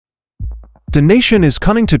The nation is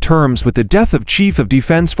coming to terms with the death of Chief of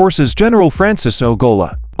Defense Forces General Francis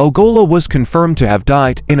Ogolla. Ogolla was confirmed to have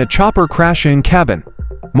died in a chopper crash in Cabin,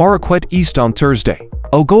 Marquette East on Thursday.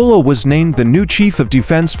 Ogolla was named the new Chief of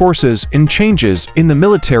Defense Forces in changes in the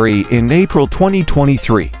military in April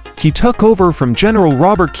 2023. He took over from General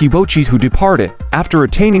Robert Kibochi, who departed after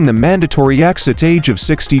attaining the mandatory exit age of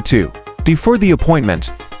 62. Before the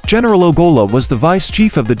appointment, General Ogolla was the Vice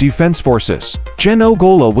Chief of the Defense Forces. Gen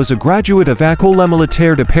Ogolla was a graduate of École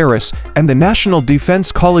Militaire de Paris and the National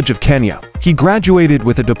Defense College of Kenya. He graduated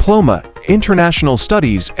with a diploma, International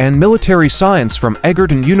Studies and Military Science from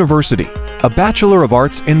Egerton University, a Bachelor of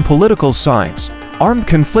Arts in Political Science, Armed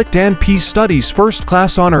Conflict and Peace Studies First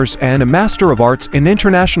Class Honors, and a Master of Arts in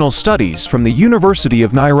International Studies from the University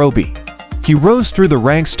of Nairobi. He rose through the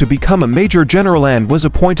ranks to become a Major General and was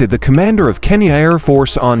appointed the Commander of Kenya Air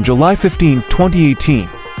Force on July 15, 2018,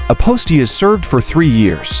 a post he has served for 3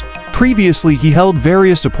 years. Previously, he held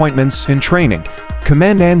various appointments in training,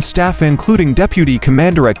 command and staff, including Deputy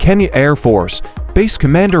Commander at Kenya Air Force, Base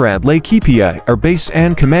Commander at Laikipia Air Base,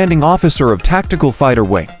 and Commanding Officer of Tactical Fighter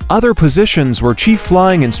Wing. Other positions were Chief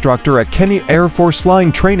Flying Instructor at Kenya Air Force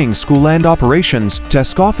Flying Training School and Operations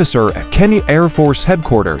Desk Officer at Kenya Air Force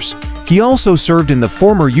Headquarters. He also served in the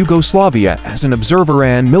former Yugoslavia as an observer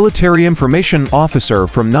and military information officer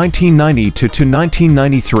from 1990 to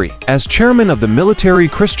 1993, as chairman of the Military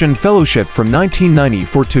Christian Fellowship from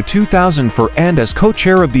 1994 to 2004, and as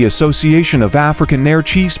co-chair of the Association of African Air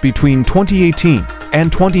Chiefs between 2018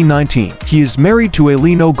 and 2019. He is married to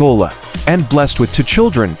Eileen Ogolla and blessed with 2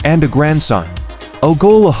 children and a grandson.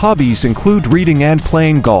 Ogolla hobbies include reading and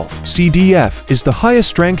playing golf. CDF is the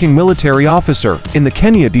highest-ranking military officer in the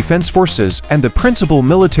Kenya Defense Forces and the principal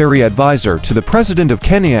military advisor to the President of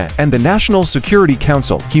Kenya and the National Security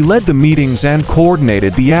Council. He led the meetings and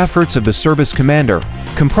coordinated the efforts of the service commander,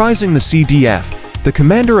 comprising the CDF, the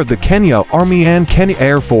commander of the Kenya Army and Kenya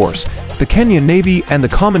Air Force, the Kenya Navy, and the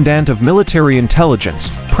commandant of military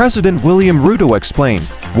intelligence. President William Ruto explained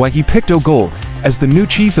why he picked Ogolla as the new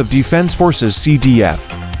Chief of Defense Forces CDF.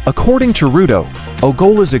 According to Ruto,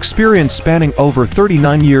 Ogolla's experience spanning over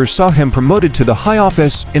 39 years saw him promoted to the high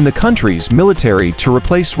office in the country's military to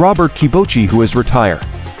replace Robert Kibochi, who is retired.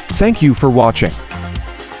 Thank you for watching.